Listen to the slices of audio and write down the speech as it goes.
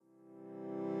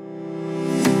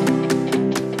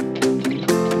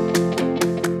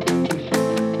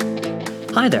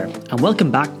Hi there, and welcome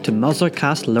back to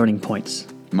Muslercast Learning Points.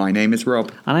 My name is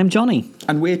Rob. And I'm Johnny.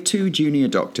 And we're two junior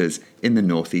doctors in the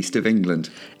northeast of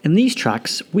England. In these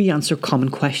tracks, we answer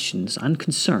common questions and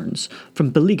concerns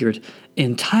from beleaguered,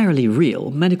 entirely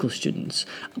real medical students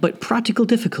about practical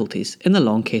difficulties in the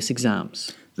long case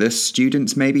exams. The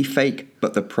students may be fake,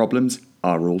 but the problems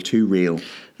are all too real.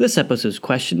 This episode's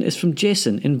question is from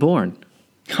Jason in Bourne.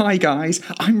 Hi guys,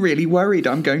 I'm really worried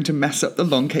I'm going to mess up the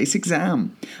long case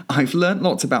exam. I've learnt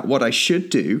lots about what I should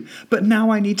do, but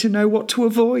now I need to know what to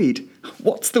avoid.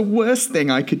 What's the worst thing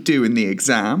I could do in the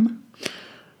exam?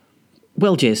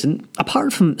 Well, Jason,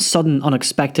 apart from sudden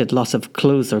unexpected loss of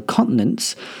clothes or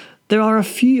continence, there are a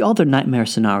few other nightmare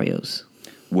scenarios.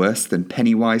 Worse than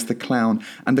Pennywise the Clown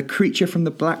and the creature from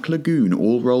the Black Lagoon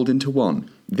all rolled into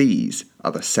one. These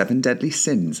are the 7 deadly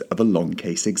sins of a long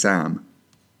case exam.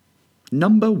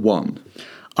 Number 1.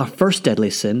 Our first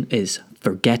deadly sin is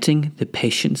forgetting the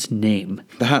patient's name.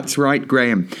 That's right,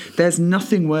 Graham. There's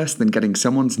nothing worse than getting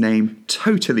someone's name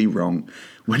totally wrong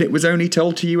when it was only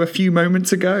told to you a few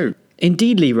moments ago.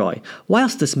 Indeed, Leroy,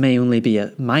 whilst this may only be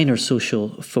a minor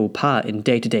social faux pas in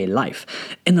day-to-day life,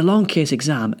 in the long case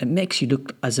exam it makes you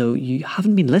look as though you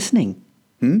haven't been listening.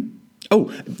 Oh,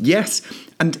 yes,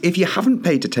 and if you haven't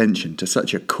paid attention to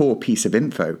such a core piece of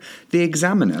info, the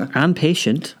examiner And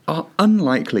patient. are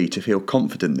unlikely to feel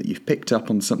confident that you've picked up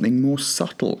on something more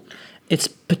subtle. It's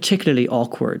particularly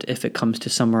awkward if it comes to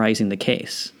summarising the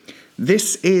case.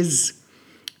 This is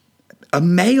a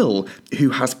male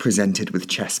who has presented with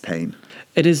chest pain.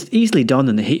 It is easily done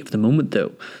in the heat of the moment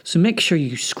though, so make sure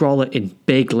you scrawl it in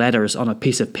big letters on a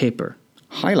piece of paper.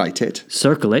 Highlight it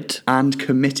Circle it, and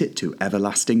commit it to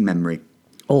everlasting memory.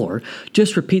 or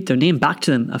just repeat their name back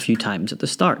to them a few times at the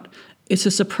start. It's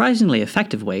a surprisingly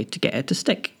effective way to get it to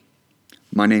stick.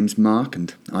 My name's Mark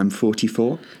and I'm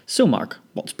 44. So Mark,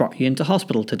 what's brought you into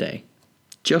hospital today?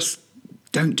 Just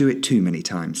don't do it too many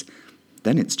times.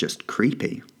 Then it's just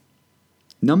creepy.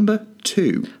 Number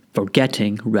 2.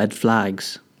 Forgetting red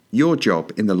flags. Your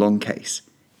job in the long case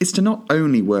is to not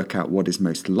only work out what is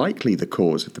most likely the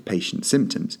cause of the patient's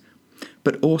symptoms,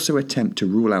 but also attempt to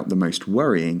rule out the most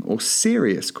worrying or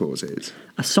serious causes.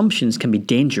 Assumptions can be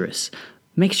dangerous.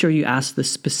 Make sure you ask the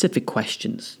specific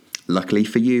questions. Luckily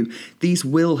for you, these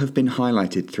will have been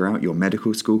highlighted throughout your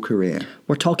medical school career.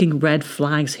 We're talking red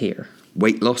flags here.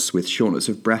 Weight loss with shortness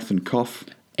of breath and cough,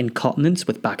 Incontinence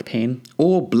with back pain.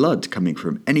 or blood coming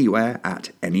from anywhere at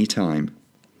any time.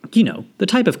 You know, the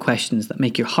type of questions that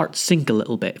make your heart sink a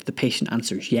little bit if the patient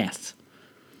answers yes.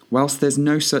 Whilst there's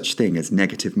no such thing as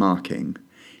negative marking,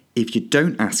 if you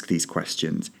don't ask these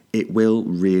questions, it will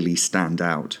really stand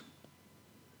out.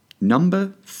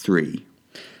 Number 3.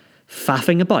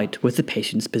 Faffing about with the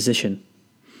patient's position.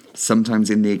 Sometimes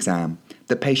in the exam,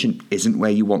 the patient isn't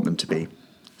where you want them to be.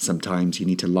 Sometimes you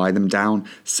need to lie them down,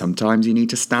 sometimes you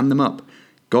need to stand them up.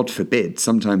 God forbid,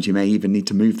 sometimes you may even need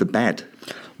to move the bed.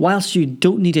 Whilst you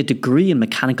don't need a degree in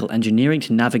mechanical engineering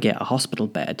to navigate a hospital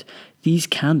bed, these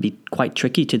can be quite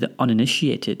tricky to the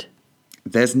uninitiated.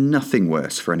 There's nothing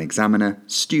worse for an examiner,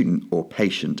 student or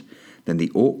patient than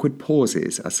the awkward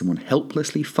pauses as someone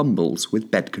helplessly fumbles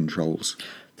with bed controls.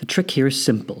 The trick here is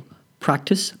simple.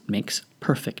 Practice makes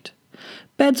perfect.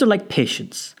 Beds are like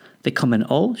patients. They come in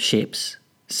all shapes,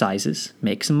 sizes,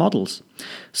 makes and models.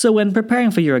 So when preparing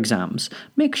for your exams,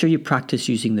 make sure you practice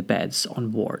using the beds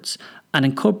on wards and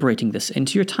incorporating this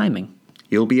into your timing.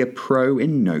 You'll be a pro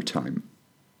in no time.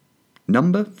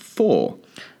 Number 4.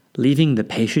 Leaving the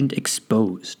patient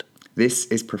exposed. This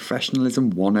is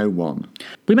Professionalism 101.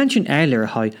 We mentioned earlier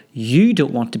how you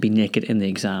don't want to be naked in the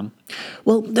exam.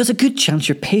 Well, there's a good chance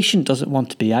your patient doesn't want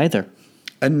to be either.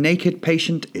 A naked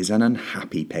patient is an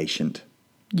unhappy patient.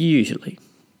 Usually.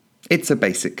 It's a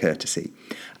basic courtesy,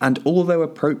 and although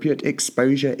appropriate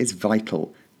exposure is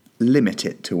vital, limit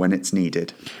it to when it's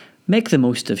needed. Make the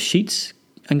most of sheets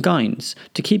and gowns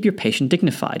to keep your patient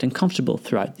dignified and comfortable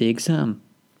throughout the exam.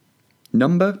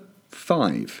 Number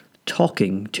 5.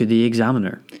 Talking to the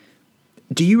examiner.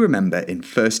 Do you remember in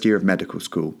first year of medical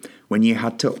school when you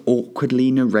had to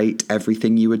awkwardly narrate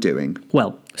everything you were doing?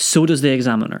 Well, so does the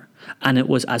examiner, and it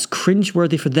was as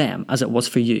cringeworthy for them as it was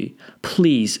for you.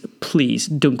 Please, please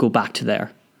don't go back to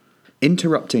there.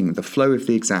 Interrupting the flow of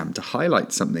the exam to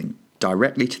highlight something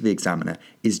directly to the examiner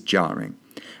is jarring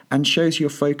and shows your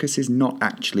focus is not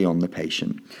actually on the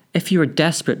patient. If you are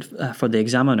desperate for the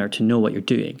examiner to know what you're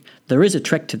doing, there is a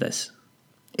trick to this.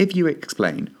 If you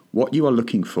explain what you are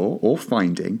looking for or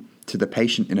finding to the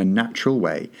patient in a natural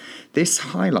way, this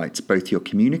highlights both your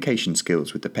communication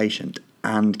skills with the patient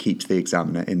and keeps the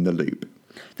examiner in the loop.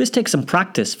 This takes some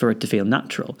practice for it to feel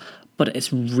natural, but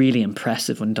it's really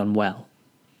impressive when done well.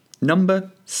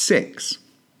 Number 6.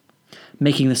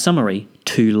 Making the summary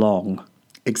too long.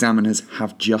 Examiners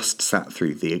have just sat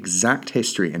through the exact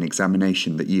history and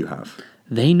examination that you have.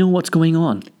 They know what's going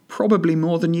on, Probably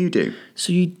more than you do.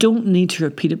 so you don't need to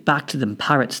repeat it back to them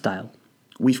parrot style.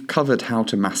 We've covered how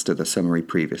to master the summary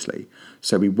previously,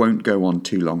 so we won't go on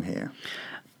too long here.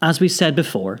 As we said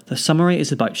before, the summary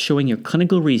is about showing your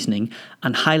clinical reasoning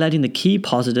and highlighting the key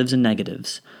positives and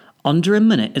negatives. Under a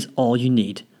minute is all you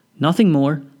need. Nothing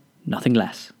more, nothing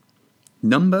less.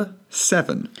 Number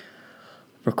 7.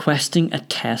 Requesting a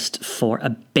test for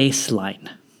a baseline.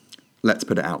 Let's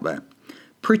put it out there.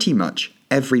 Pretty much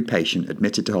every patient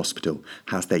admitted to hospital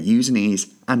has their U's and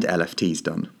E's and LFTs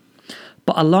done.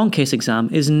 But a long case exam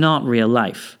is not real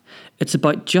life. It's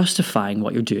about justifying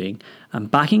what you're doing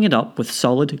and backing it up with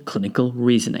solid clinical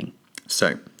reasoning.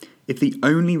 So, if the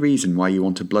only reason why you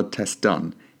want a blood test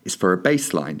done is for a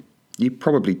baseline, you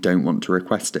probably don't want to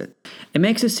request it. It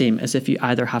makes it seem as if you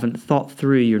either haven't thought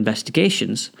through your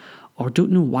investigations or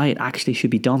don't know why it actually should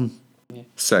be done.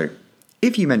 So,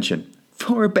 if you mention,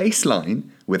 for a baseline,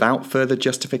 without further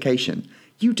justification,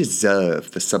 you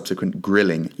deserve the subsequent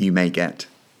grilling you may get.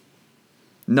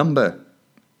 Number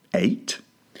 8.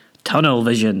 Tunnel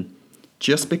vision.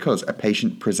 Just because a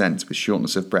patient presents with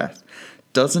shortness of breath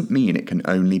doesn't mean it can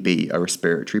only be a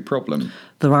respiratory problem.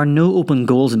 There are no open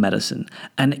goals in medicine,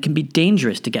 and it can be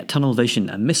dangerous to get tunnel vision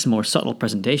and miss more subtle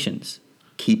presentations.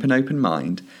 Keep an open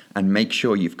mind and make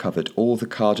sure you've covered all the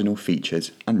cardinal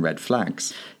features and red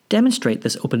flags. Demonstrate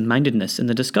this open-mindedness in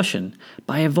the discussion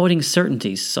by avoiding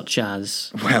certainties such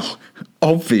as, Well,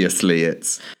 obviously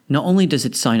it's... not only does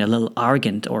it sound a little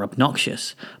arrogant or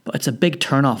obnoxious, but it's a big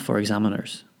turn-off for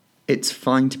examiners. It's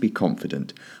fine to be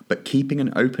confident, but keeping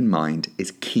an open mind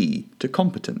is key to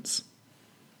competence.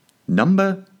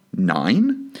 Number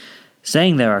 9?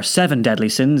 Saying there are 7 deadly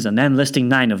sins and then listing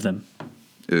 9 of them.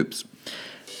 Oops.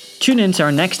 Tune in to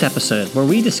our next episode where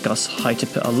we discuss how to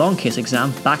put a long case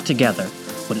exam back together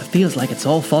when it feels like it's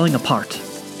all falling apart.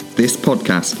 This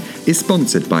podcast is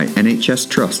sponsored by NHS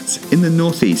trusts in the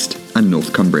North East and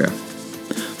North Cumbria.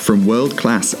 From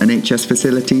world-class NHS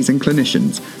facilities and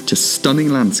clinicians to stunning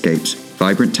landscapes,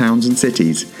 vibrant towns and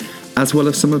cities, as well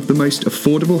as some of the most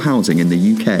affordable housing in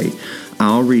the UK,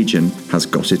 our region has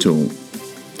got it all.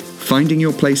 Finding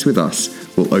your place with us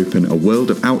will open a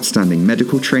world of outstanding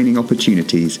medical training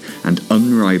opportunities and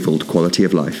unrivaled quality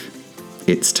of life.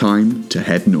 It's time to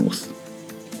head north.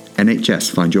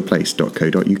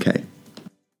 nhsfindyourplace.co.uk